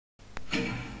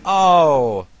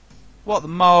Oh! What the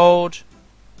mould?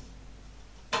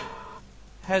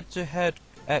 H2H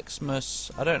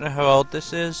Xmas. I don't know how old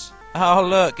this is. Oh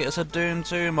look, it's a Doom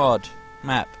 2 mod.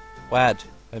 Map. Wad,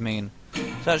 I mean.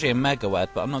 It's actually a megawad,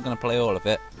 but I'm not going to play all of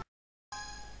it.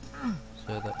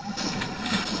 So that...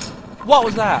 What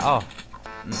was that? Oh.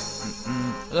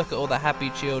 Look at all the happy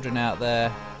children out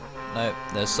there. Nope,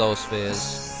 they're soul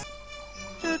spheres.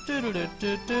 Da da da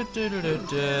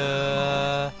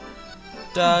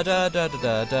da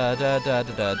da da da da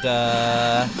da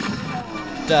da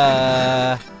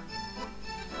da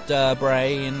da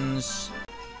brains.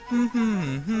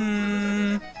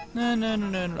 No.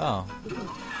 Oh,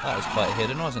 that was quite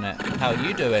hidden, wasn't it? How are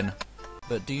you doing?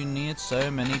 But do you need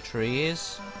so many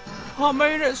trees? I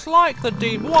mean, it's like the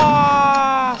deep.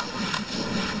 Wah!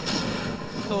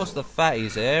 Of course, the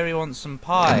fatty's here. He wants some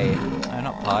pie. No,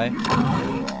 not pie.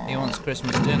 He wants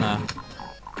Christmas dinner.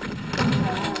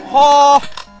 Oh!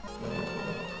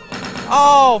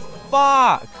 Oh,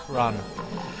 fuck! Run.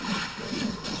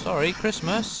 Sorry,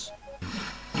 Christmas.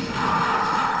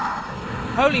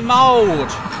 Holy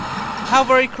mould! How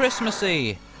very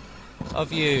Christmassy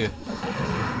of you.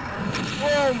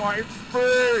 Oh, my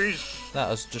face! That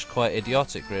was just quite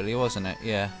idiotic, really, wasn't it?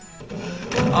 Yeah.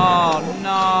 Oh,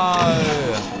 no!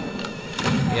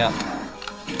 Yep.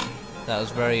 That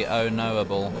was very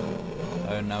oh-knowable.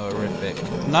 Oh-no-horrific.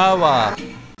 Noah!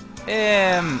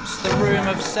 Imps! The room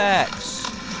of sex!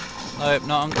 Nope,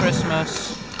 not on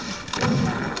Christmas.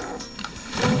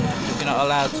 You're not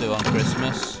allowed to on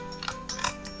Christmas.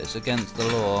 It's against the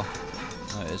law.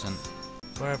 No, it isn't.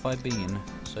 Where have I been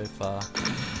so far?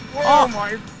 Oh,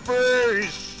 my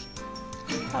face!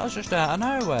 That was just out of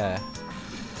nowhere.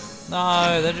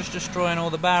 No, they're just destroying all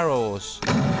the barrels.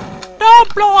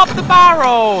 Don't blow up the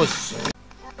barrels!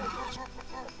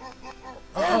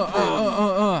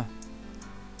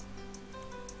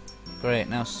 Great,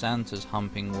 now Santa's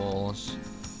humping walls.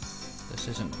 This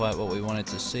isn't quite what we wanted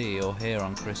to see or hear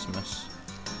on Christmas.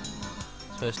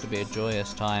 It's supposed to be a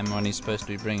joyous time when he's supposed to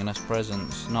be bringing us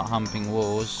presents, not humping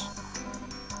walls.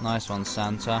 Nice one,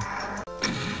 Santa.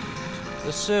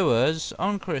 The sewers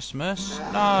on Christmas?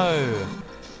 No!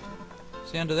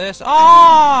 See under this?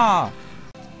 Ah!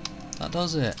 That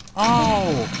does it.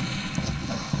 Oh!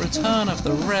 Return of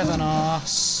the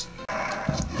Revenass.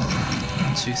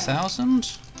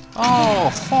 2000? Oh,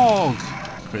 fog!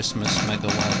 Christmas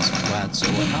megawads, wads,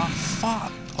 or whatnot.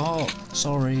 Fuck! Oh,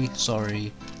 sorry.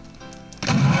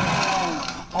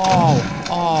 Oh!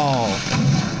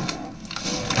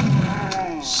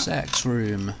 Sex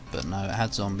room. But no, it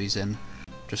had zombies in.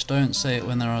 Just don't say it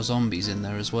when there are zombies in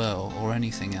there as well, or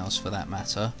anything else for that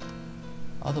matter.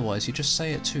 Otherwise you just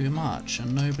say it too much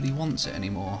and nobody wants it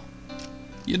anymore.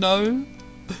 You know?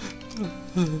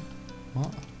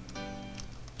 What?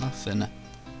 Nothing.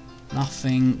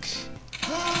 Nothing.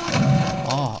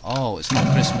 Oh, it's not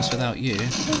Christmas without you.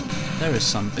 There is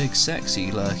some big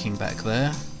sexy lurking back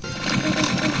there.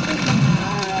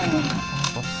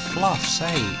 For fluff's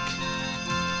sake.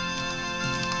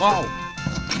 Whoa!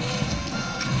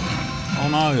 Oh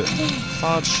no!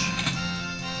 Fudge!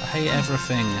 I hate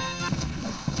everything.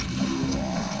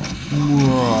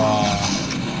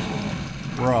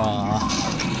 Bruh.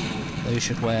 They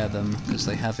should wear them, because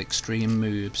they have extreme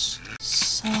moves.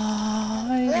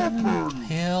 Silent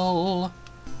Hill.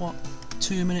 What?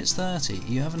 2 minutes 30?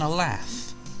 You having a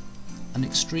laugh? An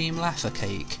extreme laugher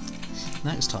cake.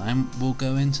 Next time, we'll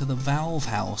go into the Valve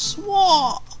house.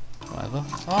 What? Whatever.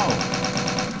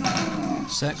 Oh.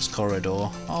 Sex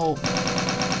corridor. Oh.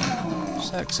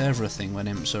 Sex everything when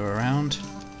imps are around.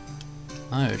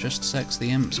 No, just sex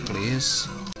the imps, please.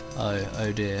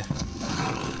 Oh dear.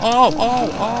 Oh!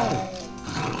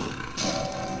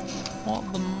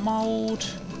 What the mould?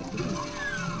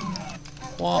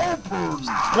 What?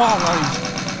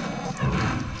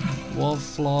 Wov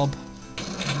flob.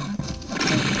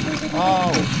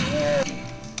 Oh!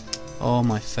 Oh,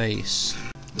 my face.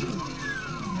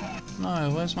 No,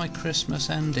 where's my Christmas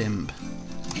end imp?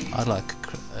 I'd like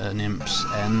an imp's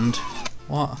end.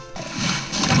 What?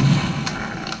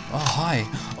 Oh, hi.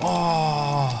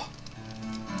 Oh!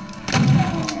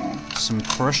 Some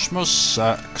Christmas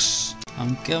sex.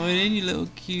 I'm going in, you little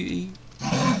cutie.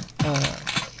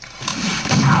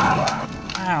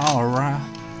 Alright.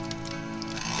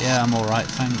 Yeah, I'm alright,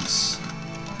 thanks.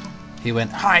 He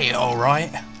went, hi,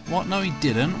 alright. What? No, he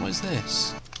didn't. What is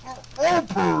this?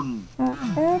 Open!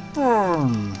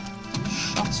 Open!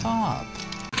 Shut up.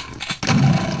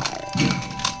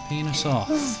 Penis off.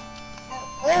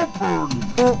 Open!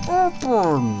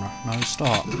 Open! No,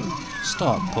 stop.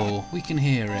 Stop, Paul. We can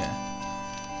hear it.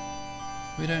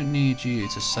 We don't need you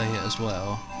to say it as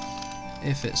well.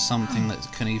 If it's something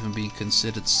that can even be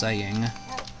considered saying.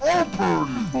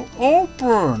 Open!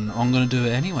 Open! I'm gonna do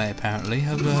it anyway, apparently.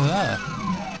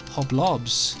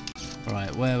 Hoblobs.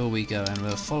 Right, where were we going? We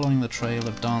were following the trail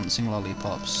of dancing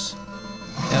lollipops.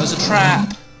 It was a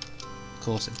trap! Of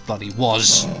course it bloody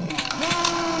was.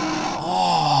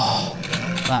 Oh,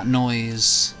 that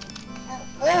noise.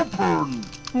 Open!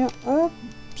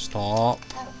 Stop.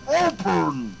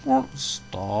 Open!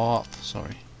 Stop.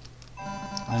 Sorry.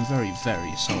 I'm very,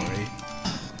 very sorry.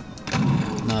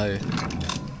 No.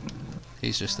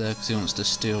 He's just there because he wants to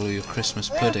steal your Christmas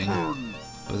pudding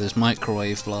with his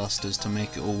microwave blasters to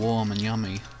make it all warm and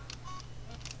yummy.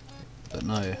 But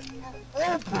no.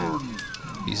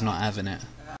 He's not having it.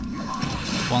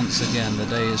 Once again, the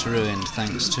day is ruined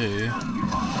thanks to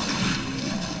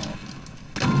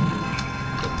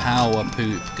the power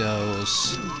poop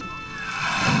girls.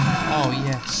 Oh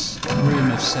yes,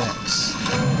 room of sex.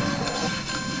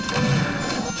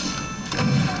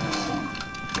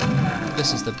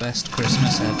 This is the best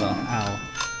Christmas ever. Ow.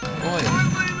 Oi.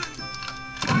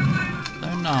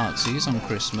 No Nazis on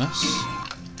Christmas.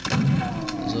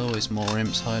 There's always more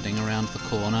imps hiding around the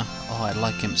corner. Oh, I'd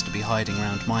like imps to be hiding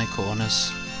around my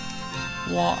corners.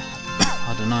 What?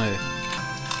 I don't know.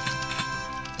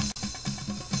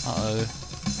 Uh-oh.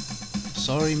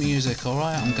 Sorry music,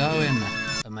 alright, I'm going.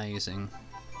 Amazing.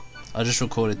 I just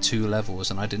recorded 2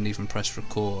 levels and I didn't even press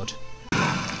record.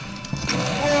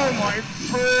 Oh my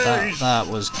face! That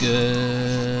was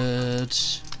good.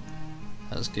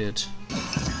 That was good.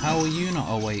 How are you not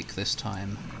awake this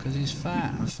time? Because he's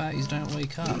fat, and fatties don't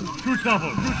wake up.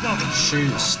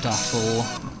 Shoot Stuffle.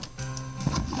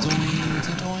 Doing,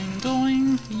 doing,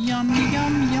 doing. Yum,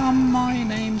 yum, yum. My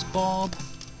name's Bob.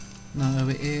 No,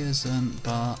 it isn't,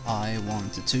 but I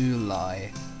wanted to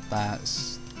lie.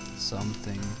 That's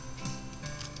something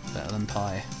better than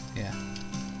pie. Yeah.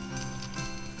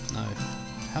 No.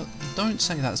 How? Don't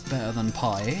say that's better than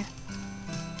pie.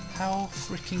 How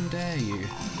freaking dare you?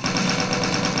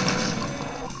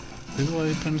 Who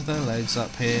opened their legs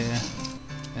up here?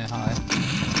 Yeah, hi.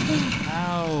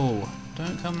 Ow!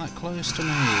 Don't come that close to me.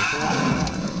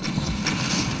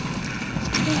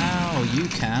 Ow, you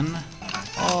can.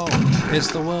 Oh, it's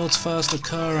the world's first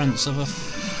occurrence of a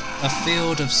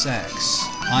field of sex.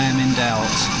 I am in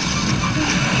doubt.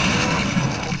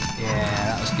 Yeah,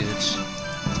 that was good.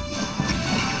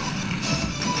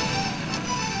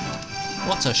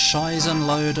 What a shizen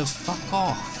load of fuck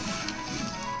off.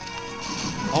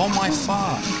 Oh my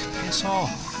fuck, piss off.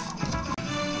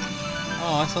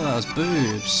 Oh, I thought that was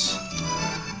boobs.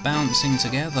 Bouncing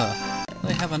together.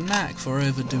 They have a knack for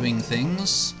overdoing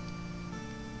things.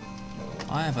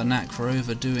 I have a knack for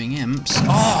overdoing imps.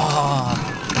 Oh!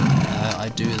 I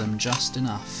do them just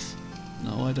enough.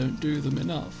 No, I don't do them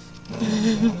enough.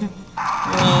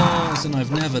 Oh, and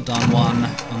I've never done one,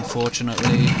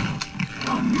 unfortunately.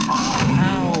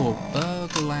 Ow,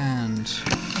 Burgerland.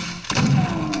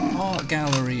 Art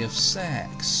gallery of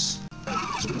sex.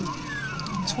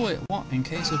 Toy, what? In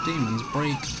case of demons,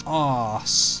 break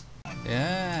arse.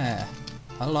 Yeah.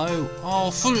 Hello.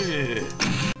 Oh, flu.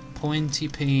 Pointy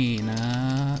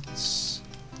peanuts.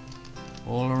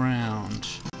 All around.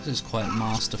 This is quite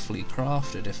masterfully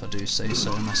crafted, if I do say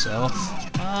so myself.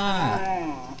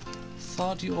 Ah.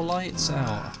 Thud your lights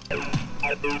out.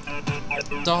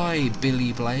 Die,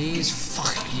 Billy Blaze.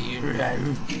 Fuck you.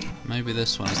 Maybe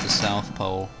this one's the South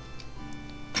Pole.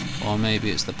 Or maybe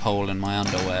it's the pole in my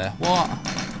underwear. What?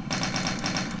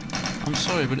 I'm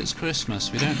sorry, but it's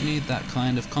Christmas. We don't need that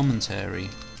kind of commentary.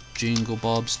 Jingle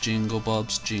bobs, jingle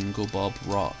bobs, jingle bob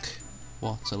rock.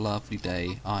 What a lovely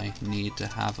day. I need to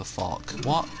have a fuck.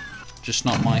 What? Just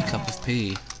not my cup of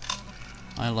pee.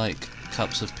 I like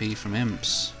cups of pee from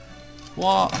imps.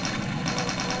 What?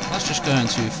 That's just going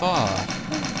too far.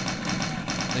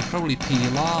 They probably pee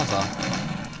lava.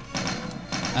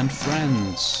 And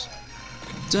friends.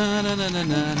 Da na na na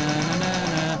na na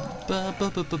na ba ba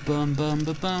ba ba bum bum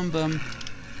ba bum bum.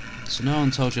 So no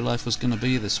one told you life was gonna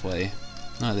be this way.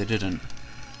 No, they didn't.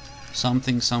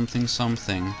 Something something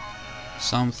something.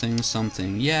 Something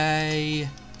something. Yay!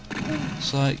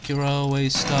 It's like you're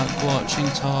always stuck watching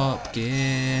Top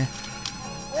Gear.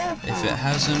 If it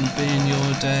hasn't been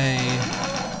your day,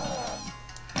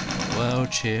 well,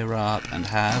 cheer up and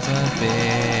have a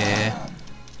beer,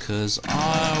 'cause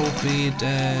I'll be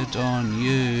dead on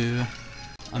you.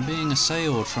 I'm being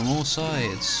assailed from all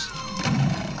sides,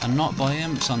 and not by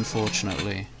imps,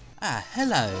 unfortunately. Ah,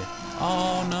 hello.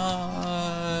 Oh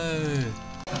no!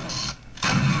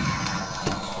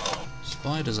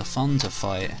 Spiders are fun to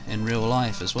fight in real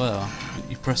life as well.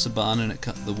 You press a button and it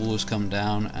the walls come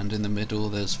down, and in the middle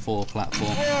there's 4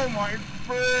 platforms. Oh, my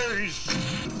face!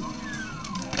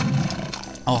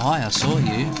 Oh hi, I saw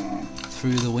you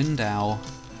through the window.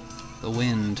 The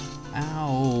wind.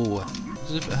 Ow!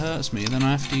 As if it hurts me, then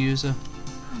I have to use a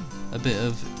bit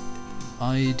of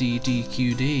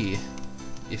IDDQD,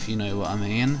 if you know what I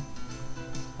mean.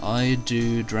 I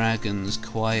do dragons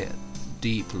quite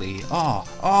deeply. Oh!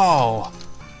 Oh!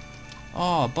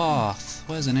 Oh, bath.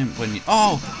 Where's an imp when you...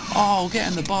 Oh! Oh, get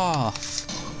in the bath!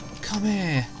 Come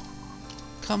here!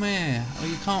 Come here! Oh,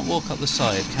 you can't walk up the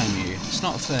side, can you? It's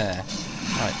not fair.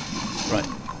 Right. Right.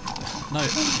 No,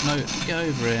 no, get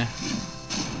over here.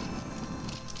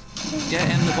 Get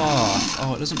in the bath.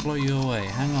 Oh, it doesn't blow you away.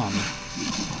 Hang on.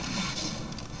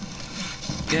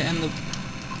 Get in the...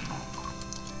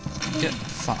 Get...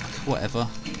 Fuck, whatever.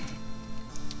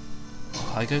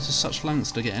 I go to such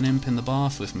lengths to get an imp in the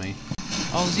bath with me.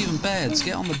 Oh, there's even beds.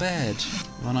 Get on the bed.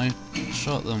 When I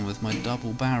shot them with my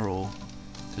double barrel.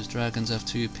 Because dragons have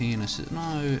 2 penises.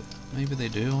 No, maybe they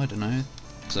do. I don't know.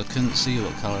 Because I couldn't see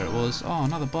what colour it was. Oh,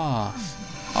 another bath.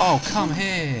 Oh, come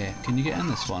here. Can you get in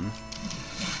this one?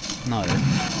 No.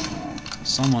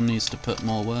 Someone needs to put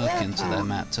more work into their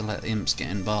map to let imps get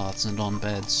in baths and on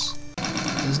beds.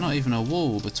 There's not even a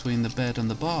wall between the bed and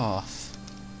the bath.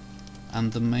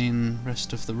 And the main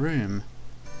rest of the room.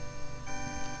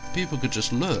 People could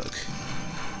just look.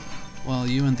 While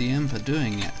you and the imp are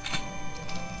doing it.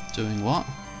 Doing what?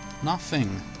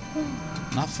 Nothing.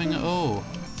 Nothing at all.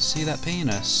 See that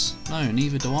penis? No,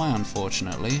 neither do I,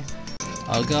 unfortunately.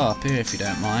 I'll go up here if you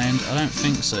don't mind. I don't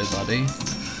think so, buddy.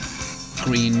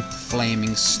 Green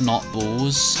flaming snot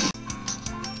balls.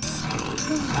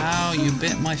 Ow, you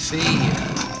bit my feet.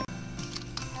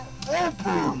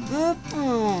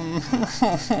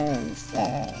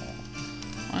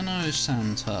 I know,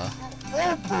 Santa.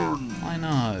 I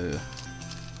know.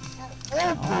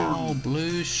 Oh,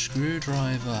 blue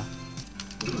screwdriver.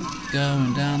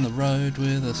 Going down the road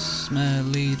with a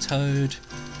smelly toad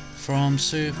from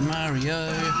Super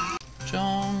Mario.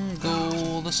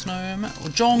 Jongle the snowman. Oh,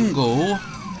 Jongle?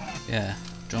 Yeah,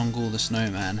 Jongle the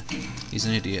snowman. He's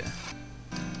an idiot.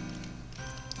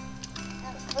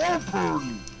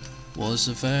 Was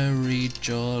a very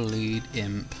jolly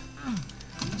imp.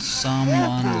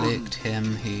 Someone licked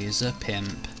him, he's a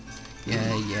pimp.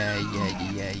 Yeah, yeah,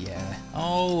 yeah, yeah, yeah.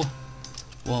 Oh,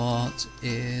 what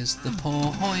is the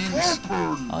point?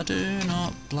 I do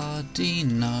not bloody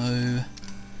know.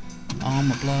 Oh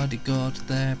my bloody god,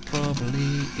 there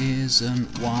probably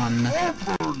isn't one.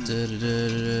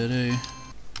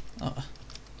 Oh,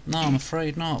 no, I'm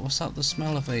afraid not. What's up the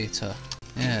smell elevator?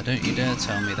 Yeah, don't you dare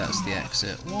tell me that's the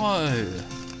exit. Whoa!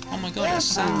 Oh my god, it's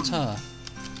Santa!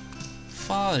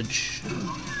 Fudge!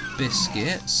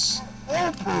 Biscuits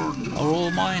are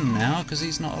all mine now because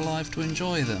he's not alive to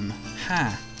enjoy them.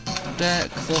 Ha!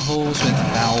 Deck the halls with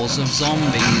howls of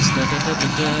zombies. Da da da da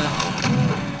da.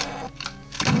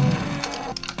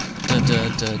 Da da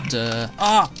da da.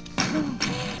 Ah!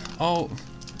 Oh,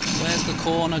 where's the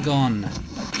corner gone?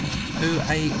 Who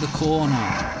ate the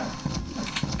corner?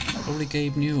 Probably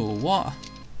Gabe Newell. What?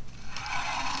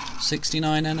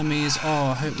 69 enemies. Oh,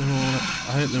 I hope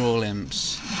they're all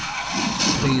imps.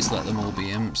 Please let them all be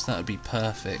imps. That would be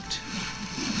perfect.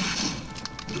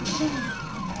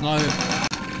 No.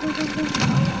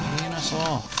 Clean us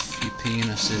off, you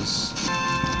penises.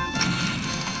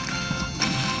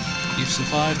 You've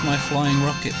survived my flying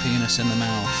rocket penis in the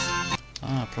mouth.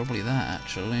 Ah, probably that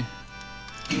actually.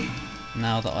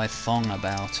 Now that I thong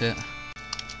about it.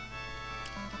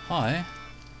 Hi.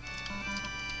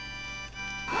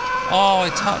 Oh, I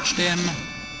touched him.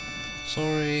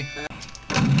 Sorry.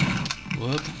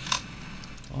 Whoop.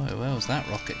 Oh, where was that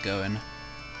rocket going?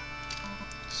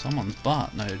 Someone's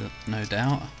butt, no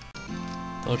doubt.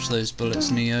 Dodge those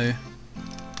bullets, Neo.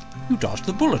 You dodged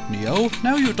the bullet, Neo.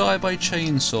 Now you die by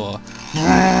chainsaw.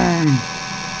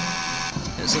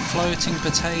 It's a floating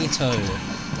potato.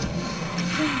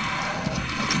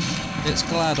 It's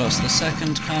GLaDOS, the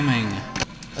second coming.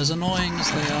 As annoying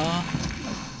as they are,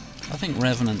 I think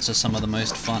Revenants are some of the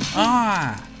most fun.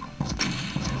 Ah!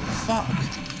 Fuck.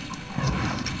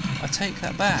 I take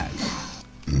that back.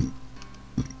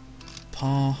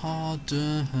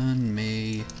 Pardon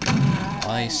me.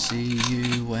 I see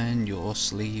you when you're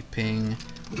sleeping.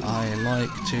 I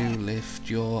like to lift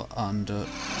your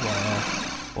underwear.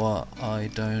 What I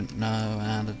don't know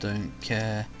and I don't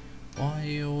care. Why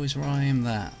you always rhyme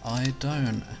that? I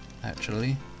don't,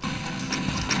 actually.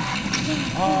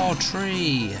 Oh,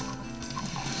 tree!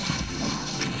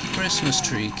 Christmas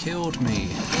tree killed me.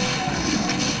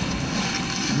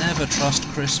 Never trust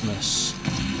Christmas.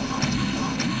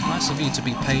 Nice of you to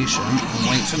be patient and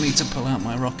wait for me to pull out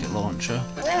my rocket launcher.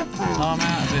 Oh, I'm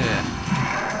out of here.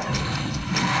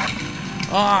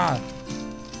 Ah!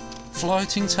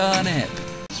 Floating turnip!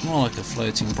 It's more like a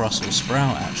floating Brussels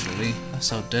sprout, actually. That's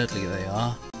how deadly they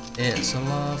are. It's a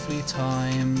lovely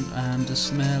time and a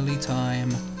smelly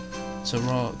time to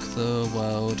rock the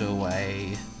world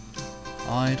away.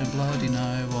 I don't bloody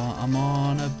know what I'm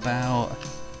on about.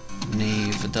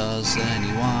 Neither does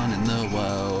anyone in the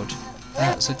world.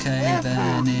 That's okay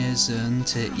then,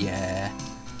 isn't it? Yeah.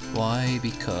 Why?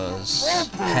 Because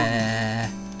hair.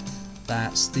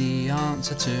 That's the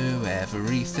answer to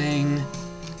everything.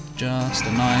 Just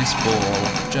a nice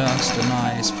ball, just a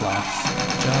nice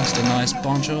fluff, just a nice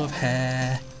bunch of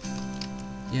hair.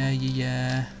 Yeah, yeah,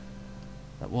 yeah.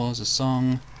 That was a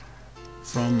song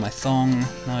from my thong.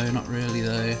 No, not really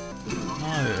though.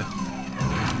 No.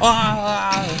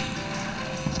 Ah!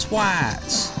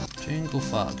 Twat!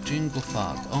 Jingle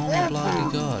fuck, oh my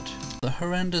bloody god. The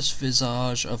horrendous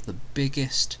visage of the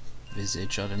biggest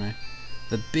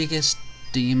the biggest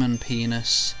demon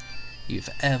penis you've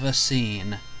ever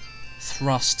seen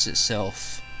thrusts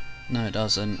itself. No, it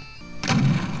doesn't.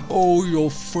 Oh,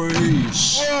 your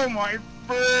face! Oh, my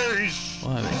face!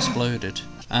 Wow, it exploded.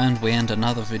 And we end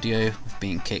another video with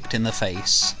being kicked in the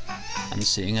face and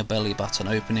seeing a belly button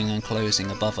opening and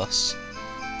closing above us.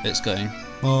 It's going.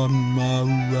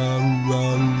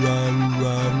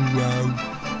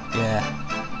 Yeah,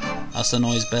 that's the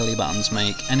noise belly buttons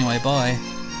make. Anyway, bye.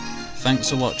 Thanks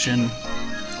for watching.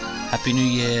 Happy New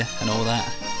Year and all that.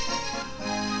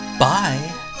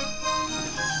 Bye.